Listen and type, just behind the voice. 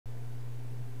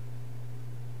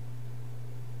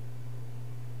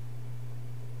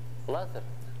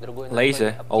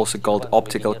Laser, also called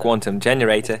optical quantum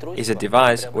generator, is a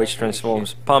device which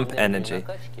transforms pump energy,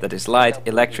 that is light,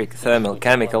 electric, thermal,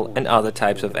 chemical and other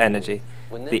types of energy.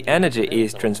 The energy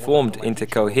is transformed into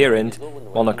coherent,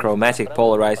 monochromatic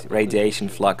polarized radiation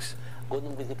flux.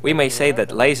 We may say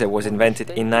that laser was invented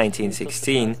in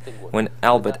 1916 when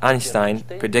Albert Einstein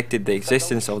predicted the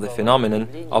existence of the phenomenon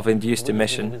of induced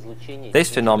emission. This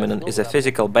phenomenon is a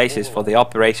physical basis for the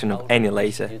operation of any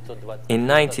laser. In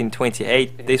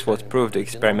 1928 this was proved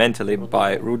experimentally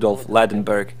by Rudolf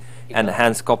Ladenburg and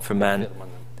Hans Kopfermann.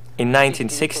 In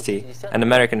 1960, an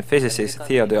American physicist,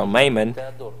 Theodore Maiman,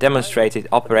 demonstrated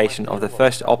operation of the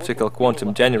first optical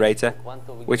quantum generator,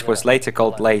 which was later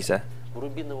called laser.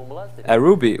 A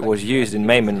ruby was used in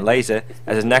Maiman laser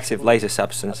as an active laser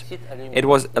substance. It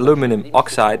was aluminium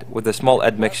oxide with a small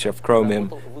admixture of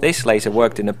chromium. This laser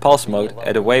worked in a pulse mode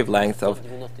at a wavelength of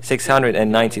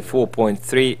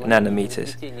 694.3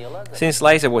 nanometers. Since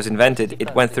laser was invented,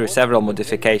 it went through several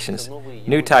modifications.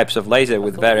 New types of laser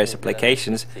with various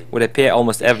applications would appear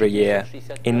almost every year.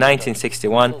 In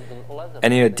 1961, a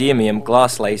neodymium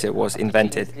glass laser was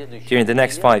invented. During the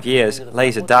next 5 years,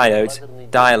 laser diodes,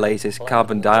 dye lasers,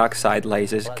 carbon dioxide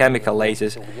lasers, chemical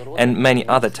lasers, and many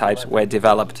other types were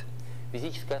developed.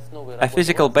 A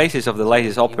physical basis of the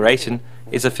laser's operation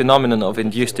is a phenomenon of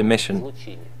induced emission.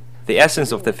 The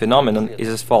essence of the phenomenon is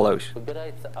as follows.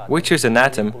 We choose an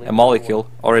atom, a molecule,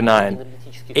 or an ion.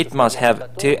 It must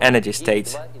have two energy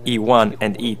states, E1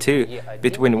 and E2,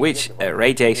 between which a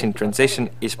radiation transition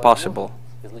is possible.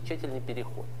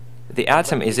 The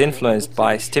atom is influenced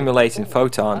by a stimulating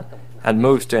photon and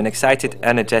moves to an excited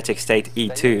energetic state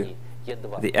E2.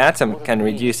 The atom can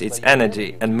reduce its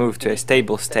energy and move to a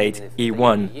stable state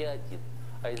E1.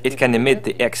 It can emit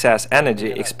the excess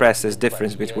energy expressed as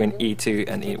difference between E2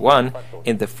 and E1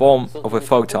 in the form of a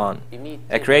photon.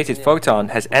 A created photon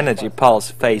has energy, pulse,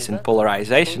 phase and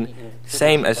polarization,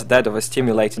 same as that of a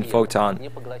stimulating photon.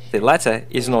 The latter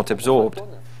is not absorbed.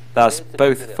 Thus,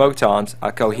 both photons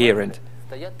are coherent.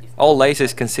 All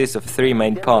lasers consist of three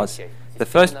main parts. The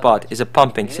first part is a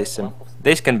pumping system.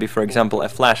 This can be, for example, a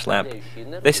flash lamp.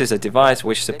 This is a device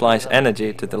which supplies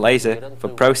energy to the laser for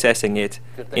processing it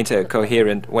into a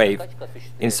coherent wave.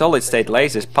 In solid-state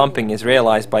lasers, pumping is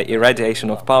realized by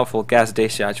irradiation of powerful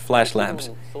gas-discharge flash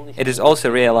lamps. It is also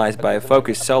realized by a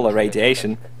focused solar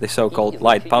radiation, the so-called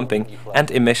light pumping, and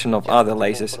emission of other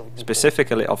lasers,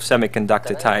 specifically of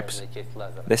semi-conductor types.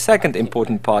 The second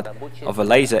important part of a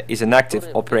laser is an active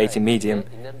operating medium.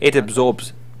 It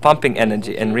absorbs pumping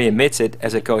energy and re-emits it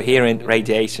as a coherent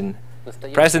radiation.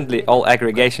 Presently, all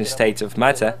aggregation states of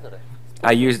matter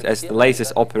are used as the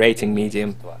laser's operating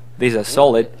medium. These are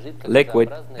solid,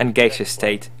 liquid and gaseous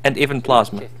state, and even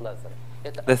plasma.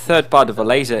 The third part of a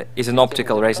laser is an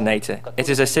optical resonator. It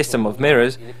is a system of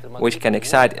mirrors which can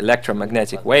excite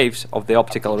electromagnetic waves of the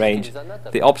optical range.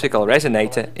 The optical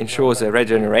resonator ensures a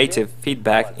regenerative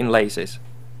feedback in lasers.